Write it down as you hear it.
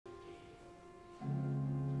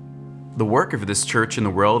The work of this church in the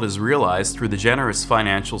world is realized through the generous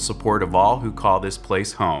financial support of all who call this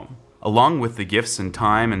place home. Along with the gifts and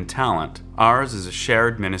time and talent, ours is a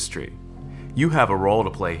shared ministry. You have a role to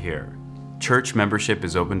play here. Church membership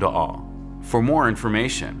is open to all. For more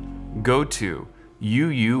information, go to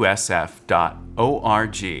uusf.org.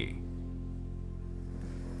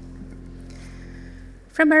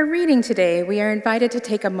 From our reading today, we are invited to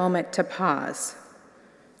take a moment to pause,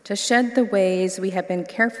 to shed the ways we have been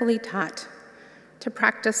carefully taught, to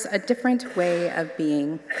practice a different way of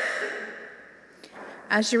being.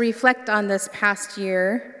 As you reflect on this past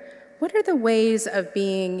year, what are the ways of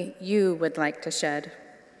being you would like to shed?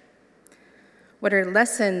 What are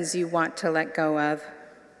lessons you want to let go of?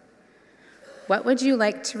 What would you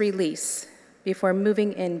like to release before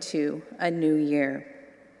moving into a new year?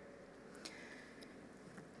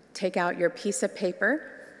 Take out your piece of paper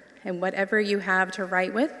and whatever you have to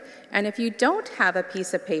write with. And if you don't have a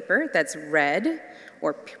piece of paper that's red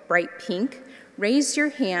or bright pink, raise your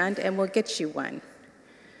hand and we'll get you one.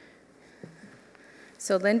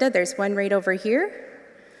 So Linda, there's one right over here.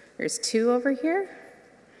 There's two over here.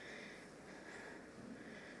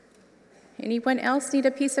 Anyone else need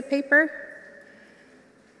a piece of paper?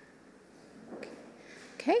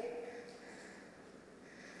 Okay.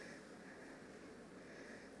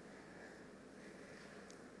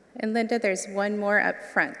 And Linda, there's one more up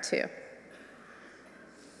front too.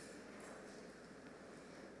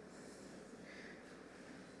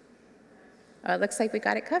 It looks like we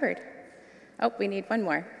got it covered. Oh, we need one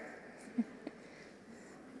more.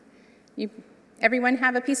 Everyone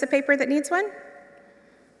have a piece of paper that needs one?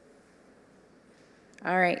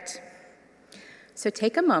 All right. So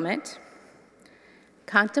take a moment,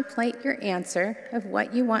 contemplate your answer of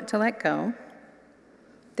what you want to let go.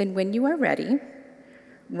 Then when you are ready,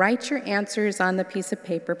 write your answers on the piece of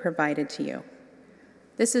paper provided to you.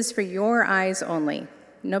 This is for your eyes only.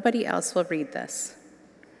 Nobody else will read this.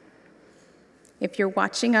 If you're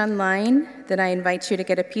watching online, then I invite you to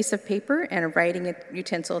get a piece of paper and a writing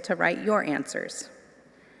utensil to write your answers.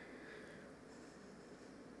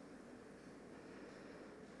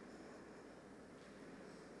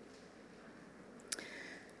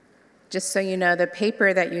 Just so you know, the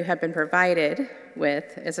paper that you have been provided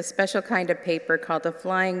with is a special kind of paper called the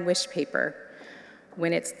flying wish paper.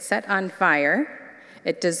 When it's set on fire,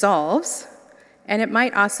 it dissolves, and it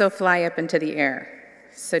might also fly up into the air.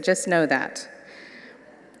 So just know that.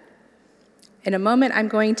 In a moment, I'm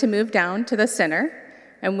going to move down to the center,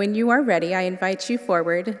 and when you are ready, I invite you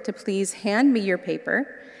forward to please hand me your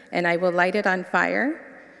paper, and I will light it on fire,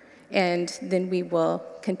 and then we will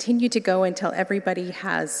continue to go until everybody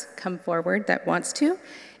has come forward that wants to.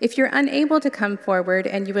 If you're unable to come forward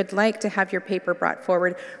and you would like to have your paper brought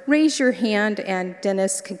forward, raise your hand and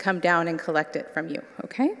Dennis can come down and collect it from you,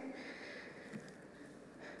 okay?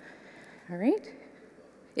 All right.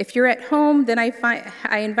 If you're at home, then I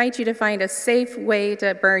invite you to find a safe way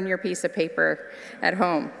to burn your piece of paper at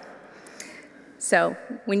home. So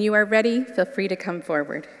when you are ready, feel free to come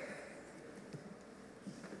forward.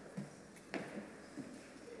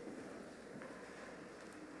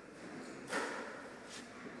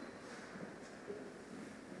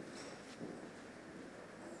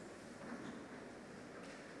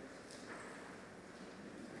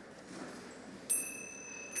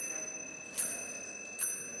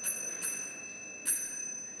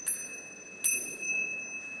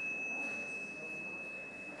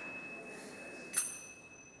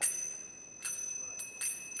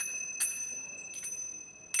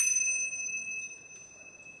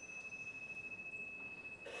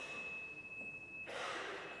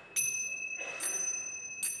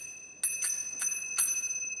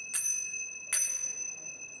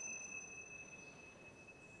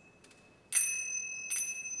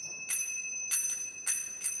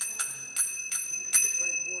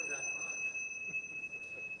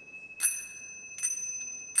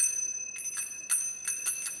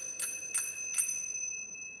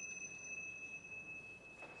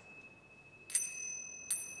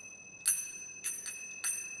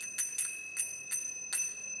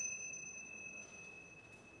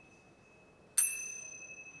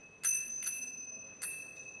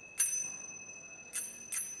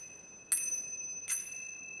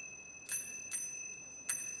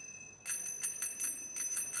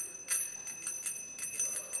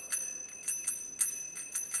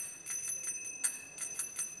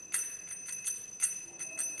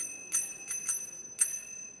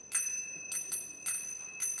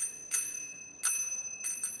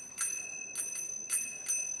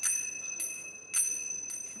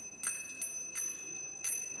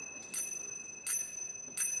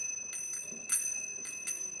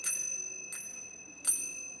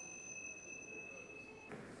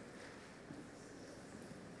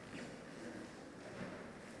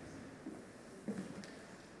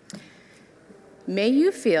 May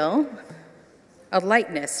you feel a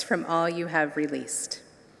lightness from all you have released.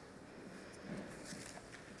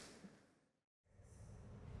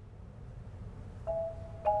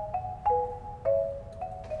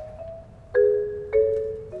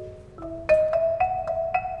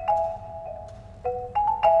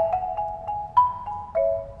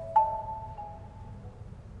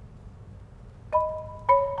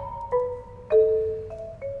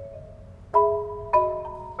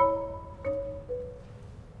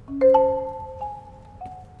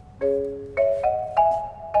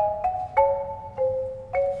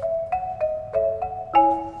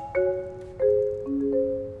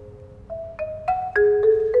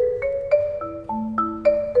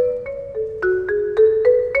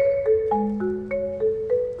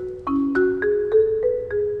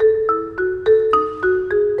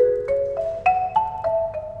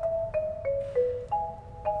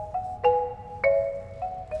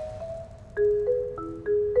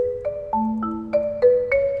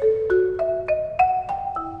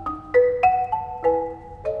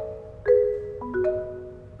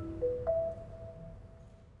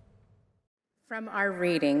 From our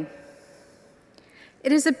reading,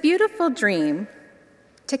 it is a beautiful dream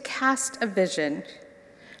to cast a vision,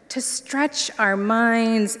 to stretch our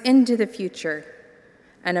minds into the future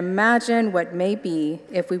and imagine what may be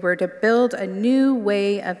if we were to build a new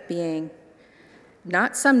way of being,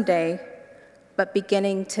 not someday, but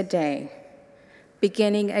beginning today,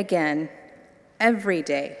 beginning again every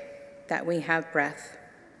day that we have breath.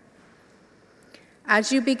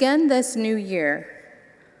 As you begin this new year,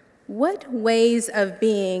 what ways of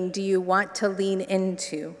being do you want to lean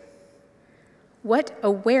into? What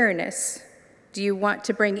awareness do you want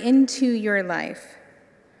to bring into your life?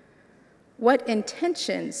 What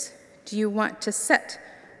intentions do you want to set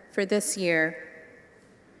for this year?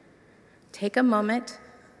 Take a moment,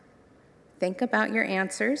 think about your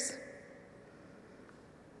answers.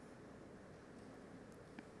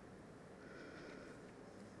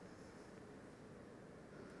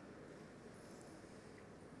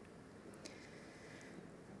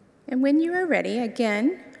 And when you are ready,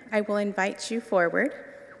 again, I will invite you forward.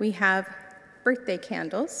 We have birthday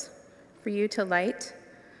candles for you to light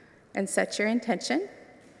and set your intention.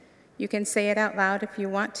 You can say it out loud if you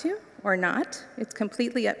want to or not. It's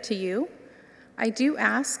completely up to you. I do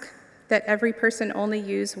ask that every person only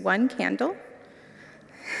use one candle,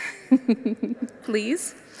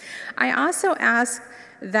 please. I also ask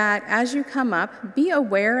that as you come up, be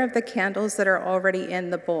aware of the candles that are already in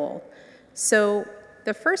the bowl. So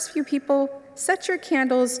the first few people, set your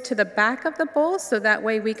candles to the back of the bowl so that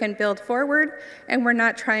way we can build forward and we're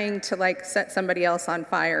not trying to set somebody else on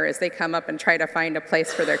fire as they come up and try to find a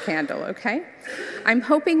place for their candle, okay? I'm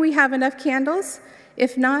hoping we have enough candles.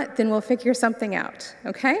 If not, then we'll figure something out,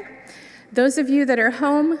 okay? Those of you that are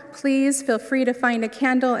home, please feel free to find a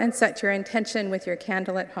candle and set your intention with your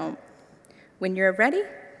candle at home. When you're ready,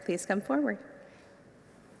 please come forward.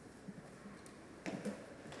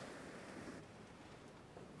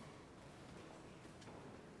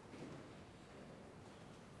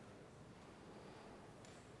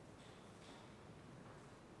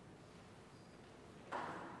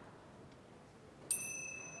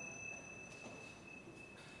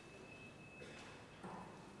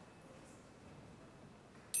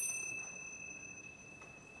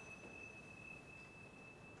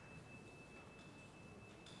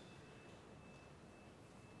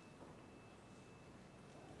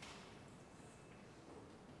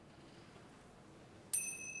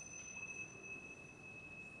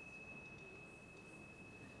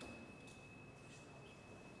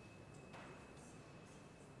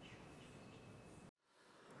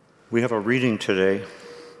 We have a reading today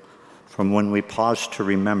from When We Pause to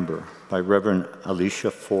Remember by Reverend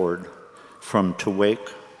Alicia Ford from To Wake,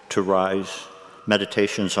 to Rise,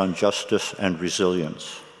 Meditations on Justice and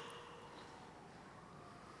Resilience.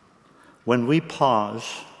 When we pause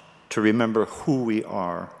to remember who we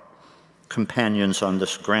are, companions on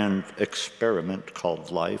this grand experiment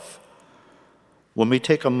called life, when we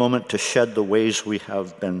take a moment to shed the ways we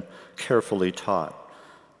have been carefully taught,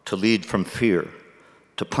 to lead from fear,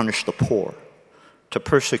 to punish the poor, to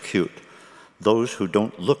persecute those who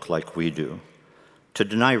don't look like we do, to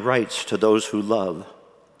deny rights to those who love,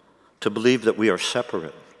 to believe that we are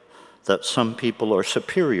separate, that some people are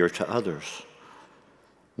superior to others.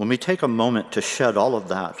 When we take a moment to shed all of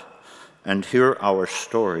that and hear our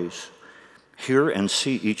stories, hear and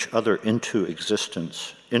see each other into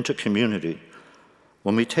existence, into community,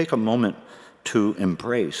 when we take a moment to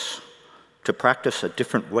embrace, to practice a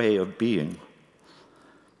different way of being,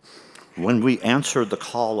 when we answer the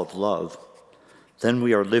call of love, then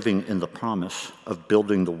we are living in the promise of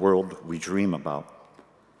building the world we dream about.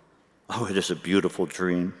 Oh, it is a beautiful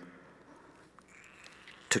dream.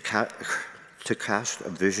 To cast a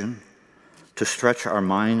vision, to stretch our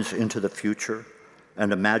minds into the future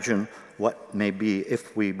and imagine what may be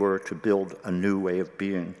if we were to build a new way of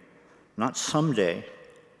being. Not someday,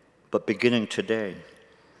 but beginning today.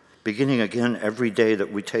 Beginning again every day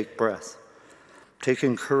that we take breath.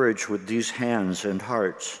 Taking courage with these hands and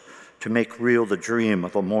hearts to make real the dream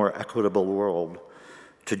of a more equitable world,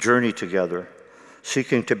 to journey together,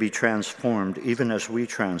 seeking to be transformed even as we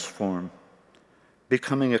transform,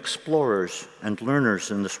 becoming explorers and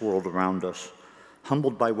learners in this world around us,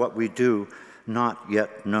 humbled by what we do not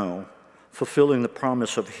yet know, fulfilling the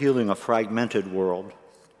promise of healing a fragmented world,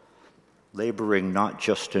 laboring not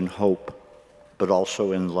just in hope, but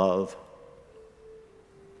also in love.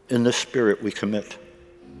 In this spirit we commit.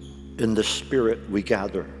 In this spirit we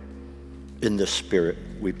gather. In this spirit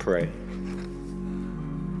we pray.